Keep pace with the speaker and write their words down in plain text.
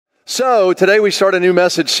So today we start a new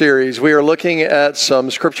message series. We are looking at some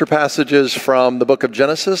scripture passages from the book of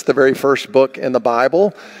Genesis, the very first book in the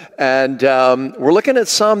Bible. And we're looking at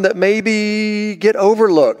some that maybe get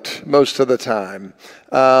overlooked most of the time.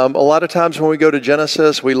 A lot of times when we go to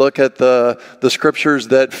Genesis, we look at the scriptures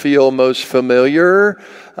that feel most familiar,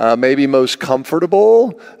 maybe most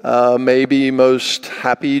comfortable, maybe most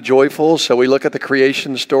happy, joyful. So we look at the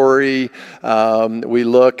creation story. We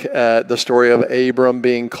look at the story of Abram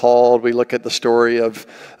being called. We look at the story of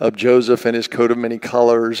Joseph and his coat of many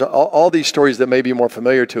colors. All these stories that may be more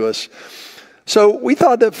familiar to us. So we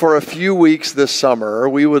thought that for a few weeks this summer,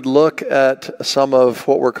 we would look at some of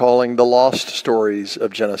what we're calling the lost stories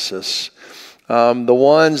of Genesis. The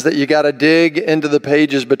ones that you got to dig into the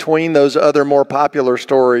pages between those other more popular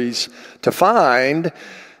stories to find.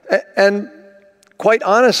 And quite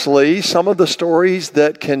honestly, some of the stories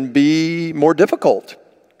that can be more difficult,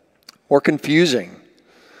 more confusing,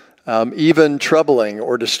 even troubling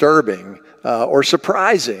or disturbing or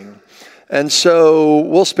surprising. And so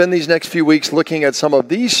we'll spend these next few weeks looking at some of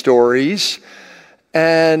these stories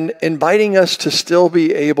and inviting us to still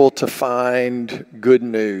be able to find good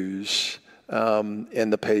news in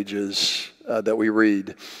the pages that we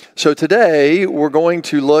read. So today we're going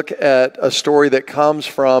to look at a story that comes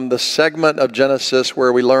from the segment of Genesis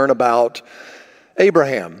where we learn about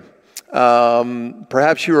Abraham.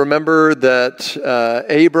 Perhaps you remember that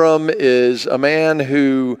Abram is a man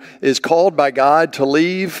who is called by God to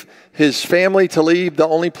leave his family, to leave the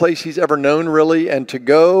only place he's ever known really, and to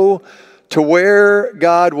go to where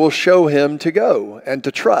God will show him to go and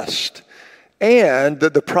to trust. And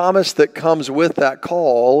that the promise that comes with that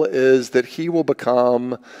call is that he will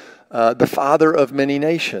become the father of many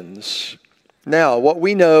nations. Now, what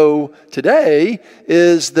we know today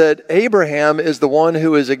is that Abraham is the one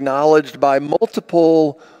who is acknowledged by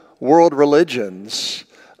multiple world religions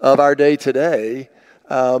of our day today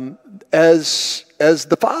as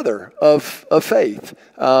the father of faith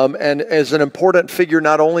and as an important figure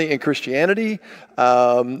not only in Christianity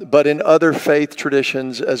but in other faith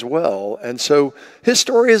traditions as well. And so his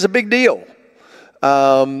story is a big deal.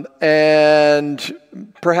 And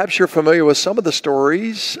perhaps you're familiar with some of the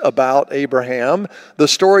stories about Abraham. The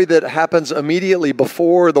story that happens immediately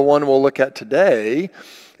before the one we'll look at today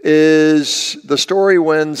is the story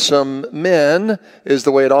when some men, is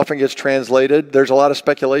the way it often gets translated. There's a lot of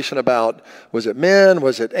speculation about, was it men?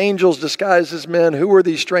 Was it angels disguised as men? Who were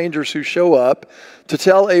these strangers who show up to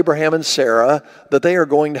tell Abraham and Sarah that they are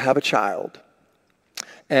going to have a child?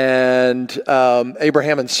 And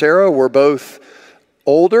Abraham and Sarah were both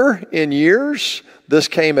older in years. This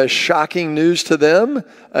came as shocking news to them.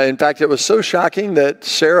 In fact, it was so shocking that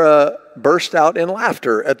Sarah burst out in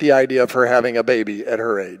laughter at the idea of her having a baby at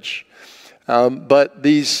her age. But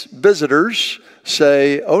these visitors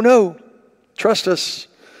say, oh no, trust us.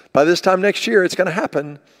 By this time next year, it's going to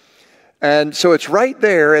happen. And so it's right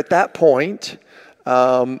there at that point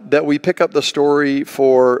that we pick up the story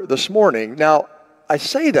for this morning. Now, I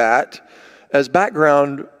say that as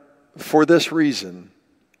background for this reason,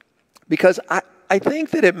 because I think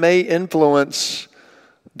that it may influence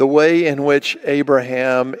the way in which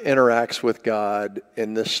Abraham interacts with God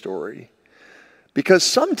in this story. Because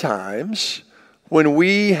sometimes when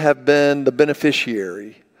we have been the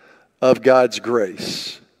beneficiary of God's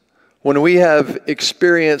grace, when we have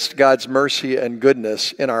experienced God's mercy and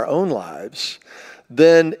goodness in our own lives,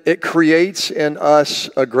 then it creates in us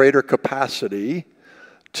a greater capacity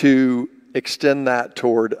to extend that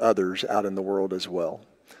toward others out in the world as well.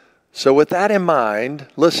 So with that in mind,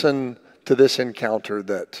 listen to this encounter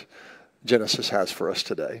that Genesis has for us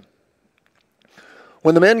today.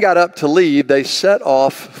 When the men got up to leave, they set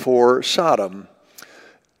off for Sodom.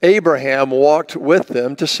 Abraham walked with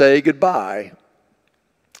them to say goodbye.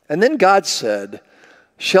 And then God said,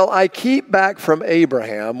 "Shall I keep back from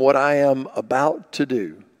Abraham what I am about to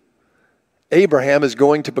do? Abraham is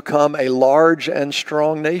going to become a large and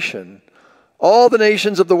strong nation. All the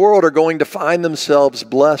nations of the world are going to find themselves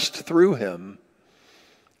blessed through him.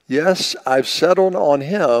 Yes, I've settled on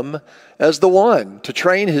him as the one to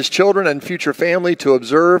train his children and future family to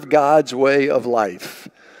observe God's way of life,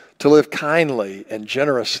 to live kindly and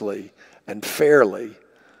generously and fairly,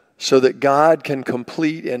 so that God can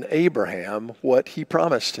complete in Abraham what he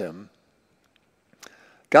promised him."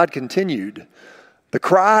 God continued, "The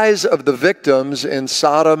cries of the victims in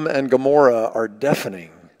Sodom and Gomorrah are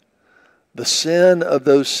deafening. The sin of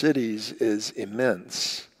those cities is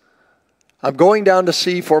immense. I'm going down to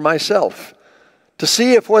see for myself, to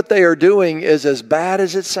see if what they are doing is as bad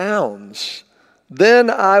as it sounds. Then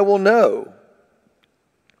I will know."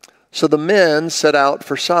 So the men set out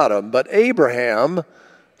for Sodom, but Abraham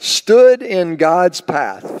stood in God's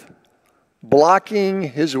path, blocking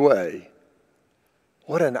his way.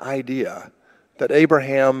 What an idea that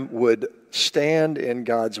Abraham would stand in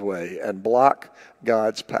God's way and block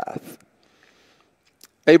God's path.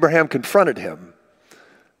 Abraham confronted him.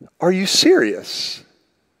 Are you serious?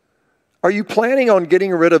 Are you planning on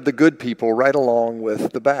getting rid of the good people right along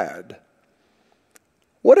with the bad?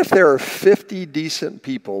 What if there are 50 decent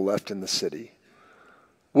people left in the city?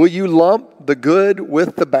 Will you lump the good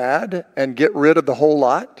with the bad and get rid of the whole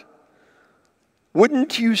lot?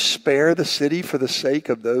 Wouldn't you spare the city for the sake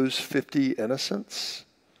of those 50 innocents?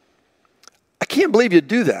 I can't believe you'd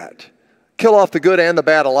do that. Kill off the good and the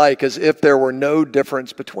bad alike as if there were no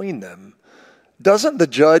difference between them. Doesn't the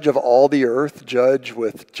judge of all the earth judge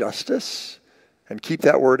with justice? And keep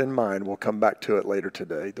that word in mind. We'll come back to it later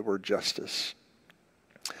today, the word justice.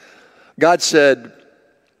 God said,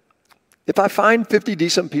 if I find 50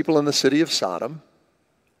 decent people in the city of Sodom,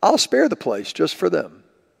 I'll spare the place just for them.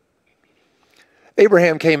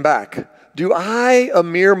 Abraham came back. Do I, a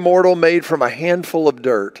mere mortal made from a handful of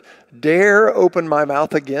dirt, dare open my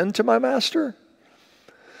mouth again to my master?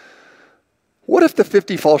 What if the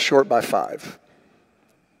 50 fall short by 5?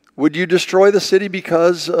 Would you destroy the city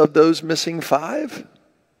because of those missing 5?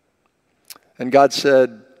 And God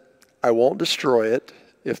said, I won't destroy it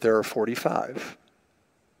if there are 45.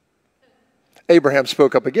 Abraham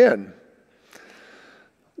spoke up again.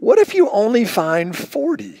 What if you only find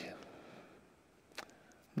 40?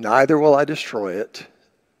 Neither will I destroy it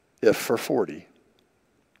if for 40.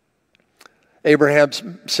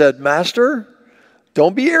 Abraham said, Master,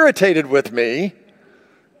 don't be irritated with me,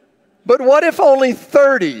 but what if only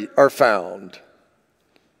 30 are found?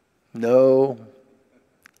 No,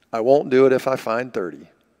 I won't do it if I find 30.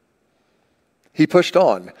 He pushed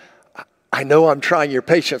on. I know I'm trying your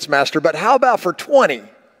patience, Master, but how about for 20?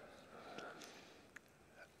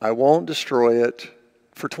 I won't destroy it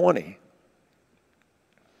for 20.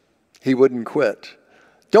 He wouldn't quit.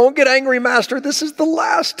 Don't get angry, Master. This is the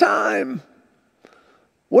last time.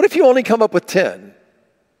 What if you only come up with 10?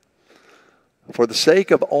 For the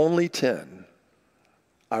sake of only 10,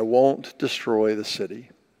 I won't destroy the city.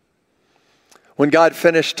 When God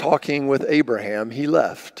finished talking with Abraham, he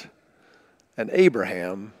left, and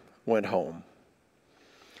Abraham went home.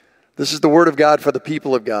 This is the word of God for the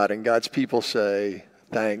people of God, and God's people say,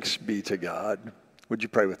 thanks be to God. Would you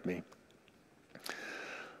pray with me?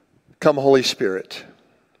 Come, Holy Spirit,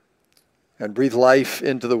 and breathe life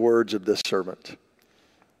into the words of this servant,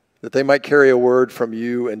 that they might carry a word from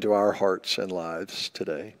you into our hearts and lives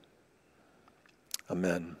today.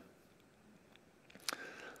 Amen.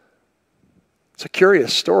 It's a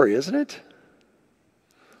curious story, isn't it?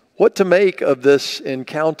 What to make of this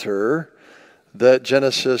encounter that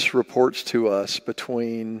Genesis reports to us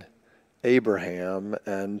between Abraham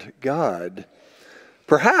and God?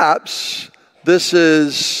 Perhaps this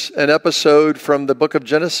is an episode from the book of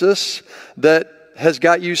Genesis that has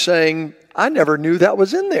got you saying, I never knew that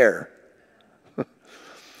was in there.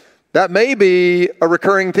 That may be a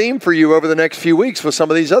recurring theme for you over the next few weeks with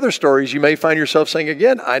some of these other stories. You may find yourself saying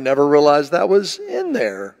again, I never realized that was in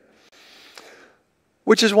there.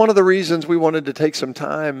 Which is one of the reasons we wanted to take some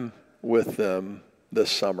time with them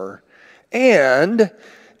this summer. And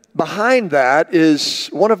behind that is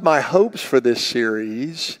one of my hopes for this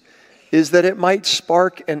series is that it might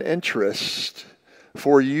spark an interest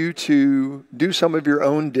for you to do some of your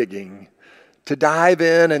own digging, to dive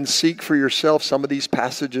in and seek for yourself some of these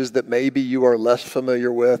passages that maybe you are less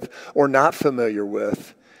familiar with or not familiar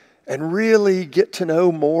with, and really get to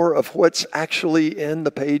know more of what's actually in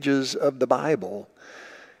the pages of the Bible.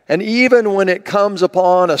 And even when it comes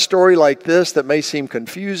upon a story like this that may seem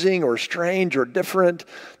confusing or strange or different,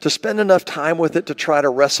 to spend enough time with it to try to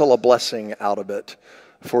wrestle a blessing out of it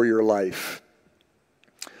for your life.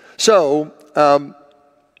 So,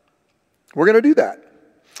 we're going to do that.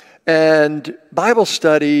 And Bible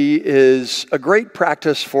study is a great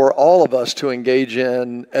practice for all of us to engage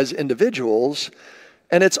in as individuals.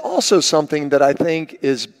 And it's also something that I think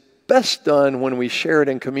is best done when we share it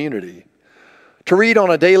in community. To read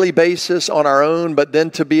on a daily basis on our own, but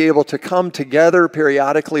then to be able to come together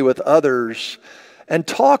periodically with others and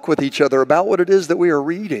talk with each other about what it is that we are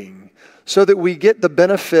reading, so that we get the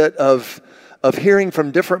benefit of hearing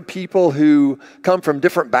from different people who come from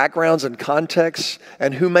different backgrounds and contexts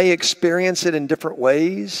and who may experience it in different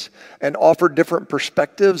ways and offer different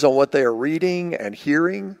perspectives on what they are reading and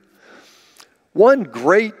hearing. One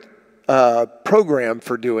great program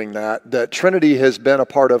for doing that Trinity has been a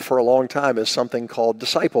part of for a long time is something called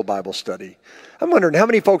Disciple Bible Study. I'm wondering how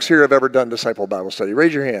many folks here have ever done Disciple Bible Study?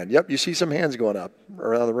 Raise your hand. Yep, you see some hands going up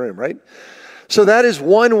around the room, right? So that is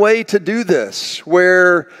one way to do this,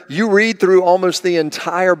 where you read through almost the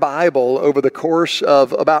entire Bible over the course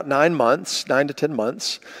of about 9 months, 9 to 10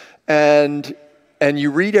 months, and you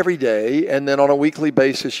read every day, and then on a weekly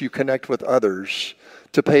basis you connect with others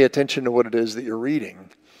to pay attention to what it is that you're reading.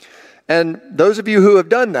 And those of you who have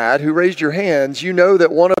done that, who raised your hands, you know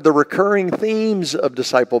that one of the recurring themes of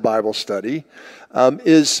Disciple Bible Study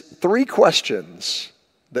is 3 questions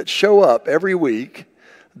that show up every week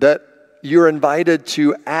that you're invited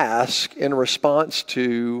to ask in response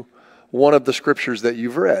to one of the scriptures that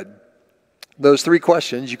you've read. Those 3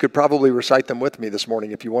 questions, you could probably recite them with me this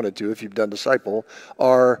morning if you wanted to, if you've done Disciple,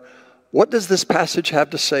 are: what does this passage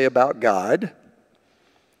have to say about God?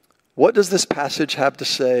 What does this passage have to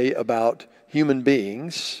say about human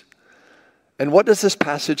beings? And what does this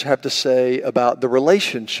passage have to say about the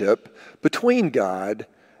relationship between God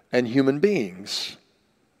and human beings?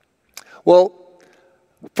 Well,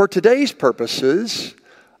 for today's purposes,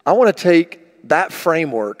 I want to take that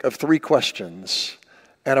framework of 3 questions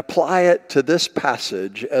and apply it to this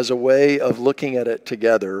passage as a way of looking at it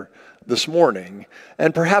together this morning,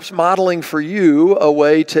 and perhaps modeling for you a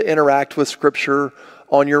way to interact with Scripture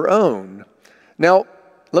on your own. Now,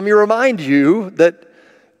 let me remind you that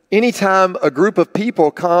anytime a group of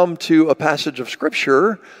people come to a passage of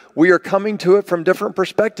Scripture, we are coming to it from different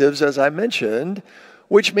perspectives, as I mentioned,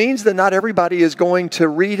 which means that not everybody is going to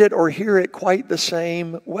read it or hear it quite the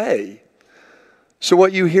same way. So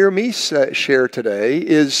what you hear me share today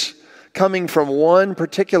is coming from one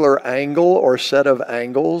particular angle or set of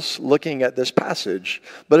angles looking at this passage,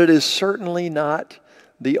 but it is certainly not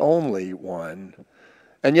the only one.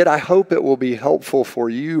 And yet I hope it will be helpful for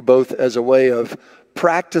you both as a way of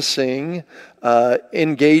practicing,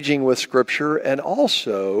 engaging with Scripture, and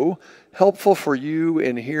also helpful for you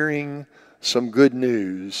in hearing some good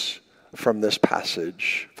news from this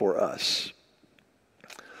passage for us.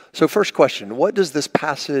 So first question, what does this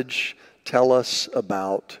passage tell us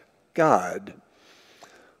about God?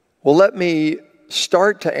 Well, let me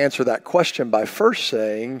start to answer that question by first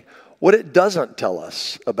saying what it doesn't tell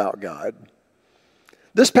us about God.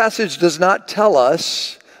 This passage does not tell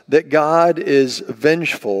us that God is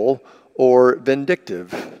vengeful or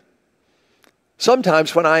vindictive.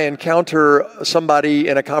 Sometimes when I encounter somebody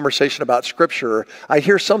in a conversation about Scripture, I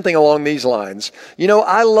hear something along these lines. You know,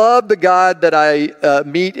 I love the God that I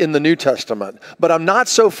meet in the New Testament, but I'm not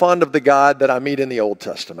so fond of the God that I meet in the Old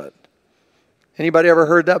Testament. Anybody ever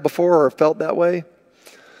heard that before or felt that way?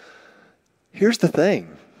 Here's the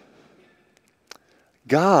thing.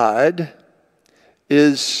 God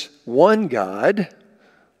is one God.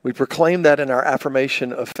 We proclaim that in our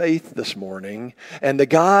affirmation of faith this morning. And the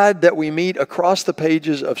God that we meet across the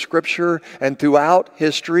pages of Scripture and throughout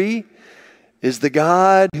history is the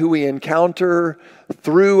God who we encounter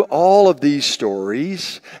through all of these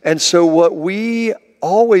stories. And so what we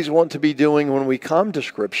always want to be doing when we come to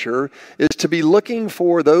Scripture is to be looking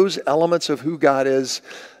for those elements of who God is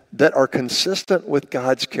that are consistent with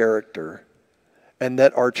God's character and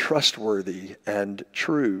that are trustworthy and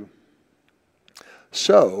true.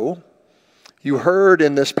 So, you heard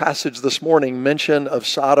in this passage this morning mention of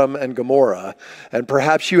Sodom and Gomorrah, and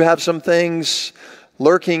perhaps you have some things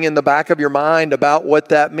lurking in the back of your mind about what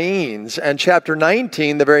that means. And chapter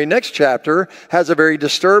 19, the very next chapter, has a very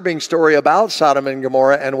disturbing story about Sodom and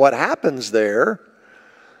Gomorrah and what happens there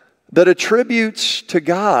that attributes to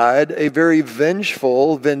God a very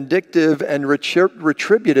vengeful, vindictive, and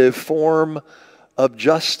retributive form of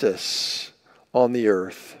justice on the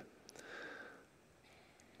earth.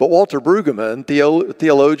 But Walter Brueggemann,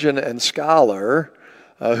 theologian and scholar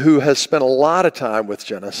who has spent a lot of time with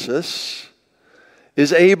Genesis,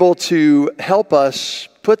 is able to help us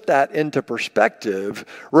put that into perspective,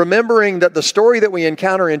 remembering that the story that we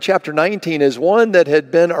encounter in chapter 19 is one that had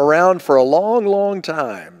been around for a long, long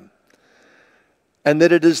time, and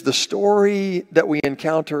that it is the story that we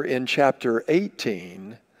encounter in chapter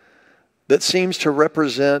 18 that seems to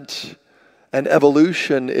represent an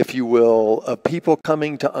evolution, if you will, of people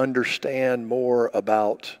coming to understand more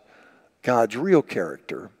about God's real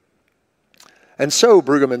character. And so,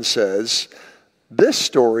 Brueggemann says, this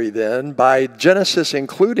story then, by Genesis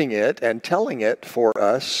including it and telling it for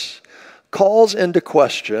us, calls into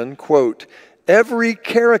question, quote, every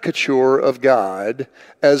caricature of God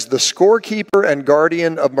as the scorekeeper and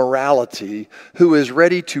guardian of morality who is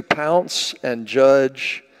ready to pounce and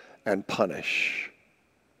judge and punish.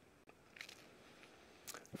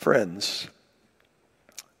 Friends,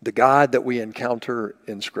 the God that we encounter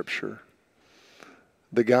in Scripture,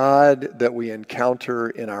 the God that we encounter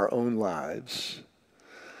in our own lives,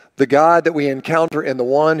 The God that we encounter in the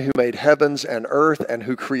one who made heavens and earth and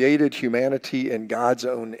who created humanity in God's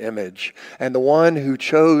own image, and the one who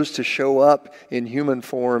chose to show up in human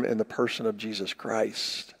form in the person of Jesus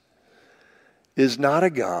Christ, is not a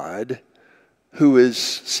God who is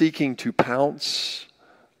seeking to pounce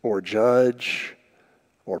or judge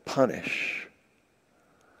or punish.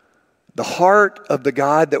 The heart of the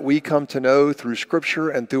God that we come to know through Scripture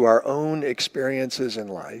and through our own experiences in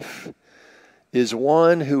life is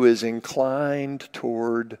one who is inclined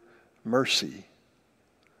toward mercy.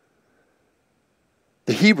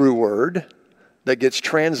 The Hebrew word that gets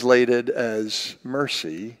translated as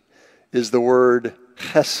mercy is the word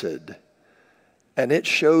chesed, and it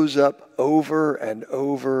shows up over and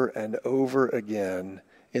over and over again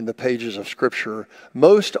in the pages of Scripture,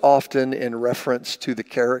 most often in reference to the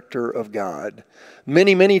character of God.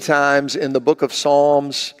 Many, many times in the book of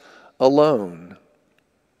Psalms alone.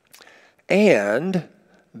 And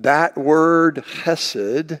that word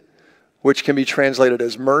chesed, which can be translated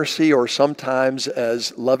as mercy or sometimes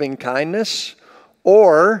as loving kindness,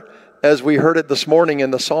 or, as we heard it this morning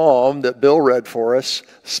in the psalm that Bill read for us,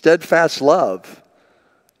 steadfast love.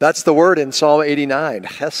 That's the word in Psalm 89,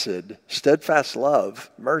 chesed, steadfast love,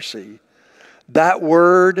 mercy. That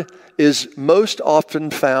word is most often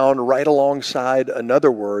found right alongside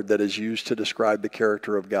another word that is used to describe the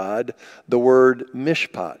character of God, the word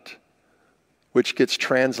mishpat, which gets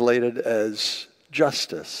translated as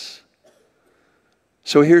justice.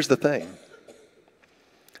 So here's the thing.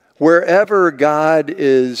 Wherever God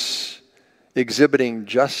is exhibiting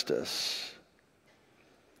justice,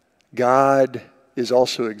 God is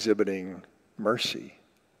also exhibiting mercy.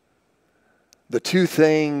 The two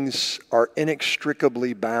things are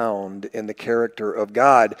inextricably bound in the character of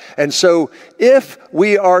God. And so if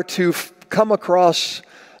we are to come across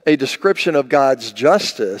a description of God's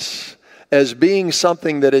justice as being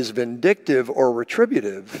something that is vindictive or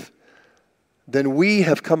retributive, then we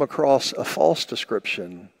have come across a false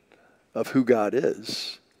description of who God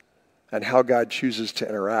is and how God chooses to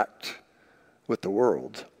interact with the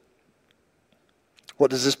world. What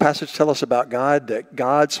does this passage tell us about God? That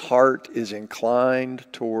God's heart is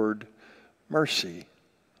inclined toward mercy.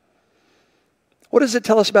 What does it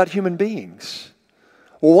tell us about human beings?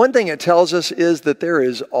 Well, one thing it tells us is that there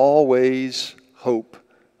is always hope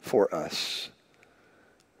for us.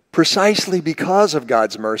 Precisely because of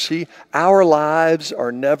God's mercy, our lives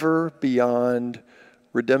are never beyond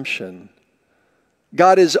redemption.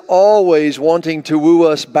 God is always wanting to woo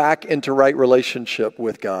us back into right relationship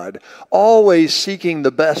with God, always seeking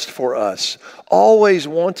the best for us, always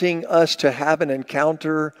wanting us to have an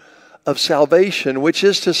encounter of salvation, which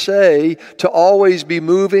is to say, to always be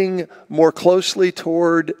moving more closely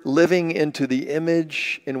toward living into the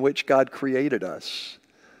image in which God created us,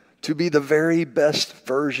 to be the very best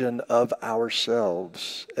version of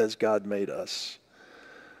ourselves as God made us.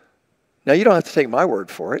 Now, you don't have to take my word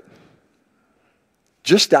for it.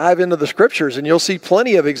 Just dive into the Scriptures and you'll see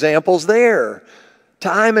plenty of examples there.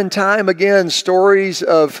 Time and time again, stories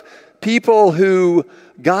of people who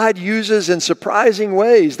God uses in surprising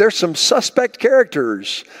ways. There's some suspect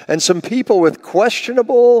characters and some people with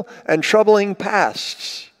questionable and troubling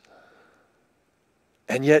pasts.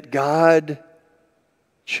 And yet God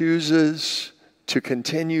chooses to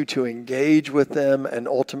continue to engage with them and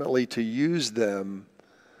ultimately to use them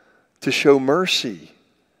to show mercy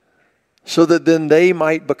so that then they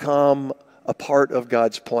might become a part of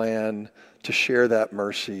God's plan to share that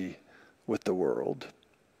mercy with the world.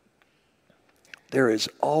 There is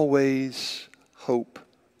always hope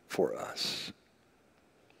for us.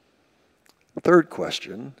 Third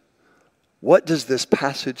question, what does this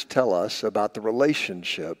passage tell us about the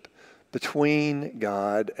relationship between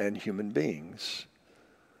God and human beings?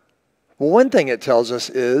 Well, one thing it tells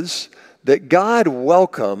us is that God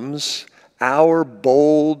welcomes our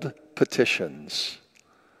bold petitions.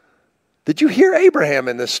 Did you hear Abraham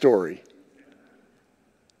in this story?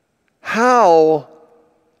 How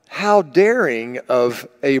daring of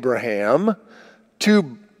Abraham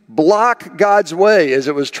to block God's way, as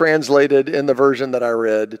it was translated in the version that I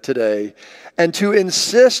read today, and to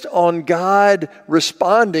insist on God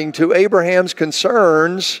responding to Abraham's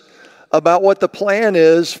concerns about what the plan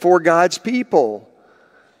is for God's people.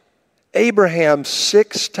 Abraham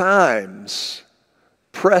 6 times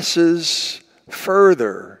presses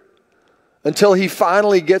further until he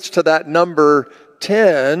finally gets to that number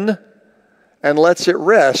 10 and lets it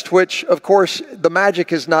rest, which, of course, the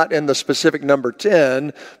magic is not in the specific number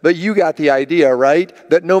 10, but you got the idea, right?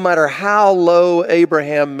 That no matter how low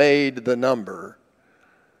Abraham made the number,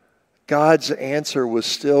 God's answer was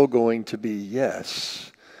still going to be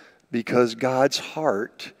yes, because God's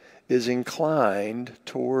heart is inclined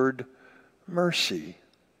toward mercy.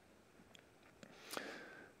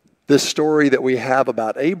 This story that we have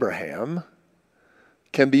about Abraham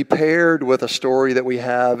can be paired with a story that we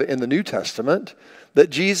have in the New Testament that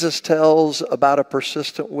Jesus tells about a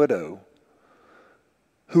persistent widow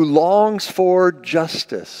who longs for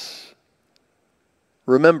justice.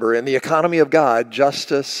 Remember, in the economy of God,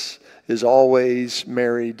 justice is always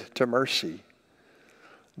married to mercy.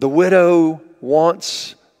 The widow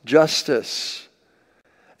wants justice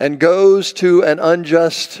and goes to an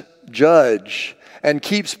unjust judge and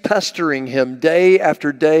keeps pestering him day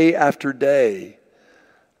after day after day.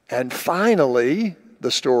 And finally,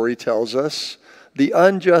 the story tells us, the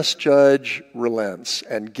unjust judge relents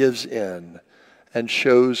and gives in and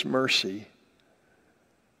shows mercy.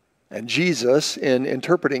 And Jesus, in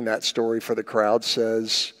interpreting that story for the crowd,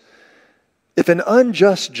 says, if an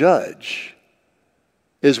unjust judge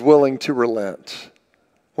is willing to relent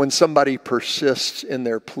when somebody persists in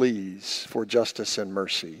their pleas for justice and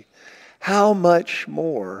mercy, how much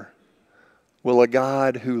more will a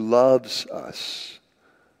God who loves us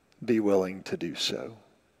be willing to do so?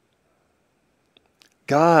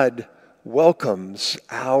 God welcomes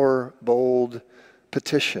our bold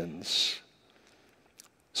petitions.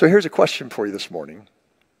 So here's a question for you this morning.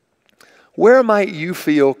 Where might you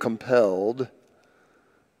feel compelled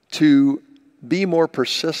to be more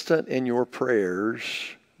persistent in your prayers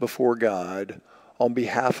before God on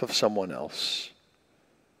behalf of someone else?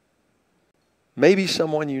 Maybe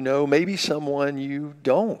someone you know, maybe someone you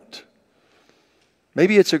don't.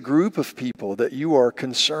 Maybe it's a group of people that you are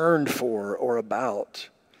concerned for or about.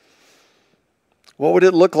 What would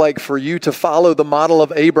it look like for you to follow the model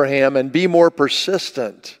of Abraham and be more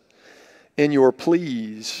persistent in your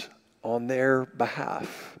pleas on their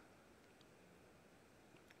behalf?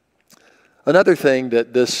 Another thing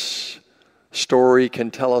that this story can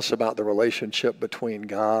tell us about the relationship between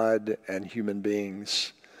God and human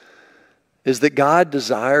beings is that God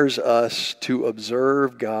desires us to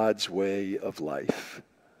observe God's way of life.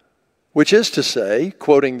 Which is to say,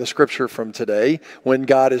 quoting the scripture from today, when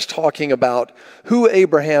God is talking about who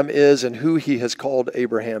Abraham is and who he has called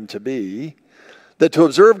Abraham to be, that to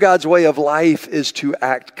observe God's way of life is to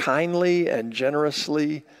act kindly and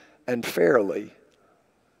generously and fairly.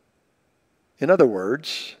 In other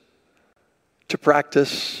words, to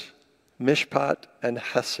practice mishpat and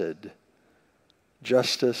hesed,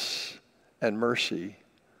 justice and mercy,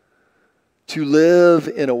 to live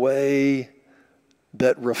in a way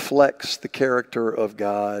that reflects the character of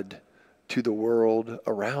God to the world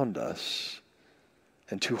around us,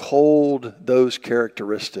 and to hold those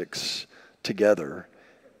characteristics together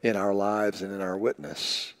in our lives and in our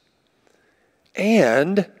witness.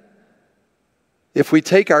 And if we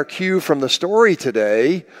take our cue from the story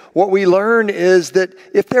today, what we learn is that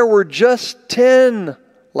if there were just 10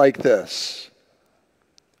 like this,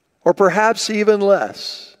 or perhaps even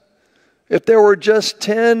less, if there were just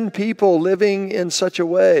 10 people living in such a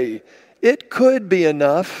way, it could be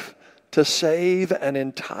enough to save an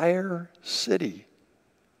entire city.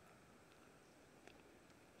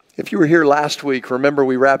 If you were here last week, remember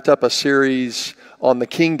we wrapped up a series on the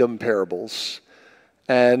kingdom parables.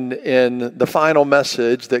 And in the final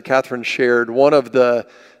message that Catherine shared, one of the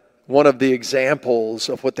examples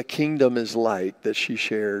of what the kingdom is like that she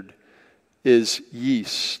shared is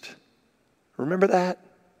yeast. Remember that?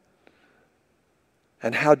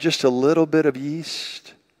 And how just a little bit of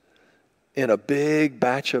yeast in a big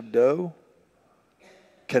batch of dough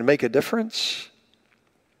can make a difference.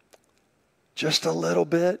 Just a little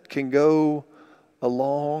bit can go a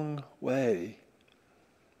long way.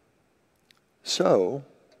 So,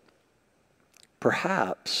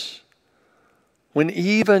 perhaps, when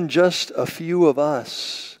even just a few of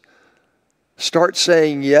us start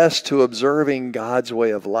saying yes to observing God's way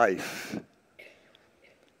of life,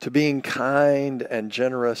 to being kind and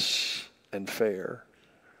generous and fair,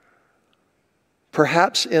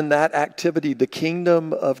 perhaps in that activity, the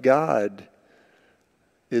kingdom of God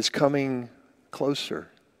is coming closer.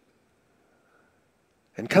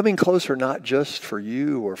 And coming closer not just for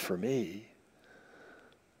you or for me,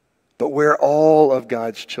 but where all of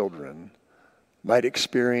God's children might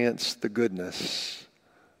experience the goodness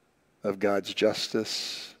of God's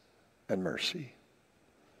justice and mercy.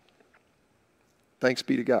 Thanks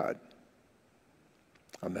be to God.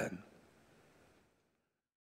 Amen.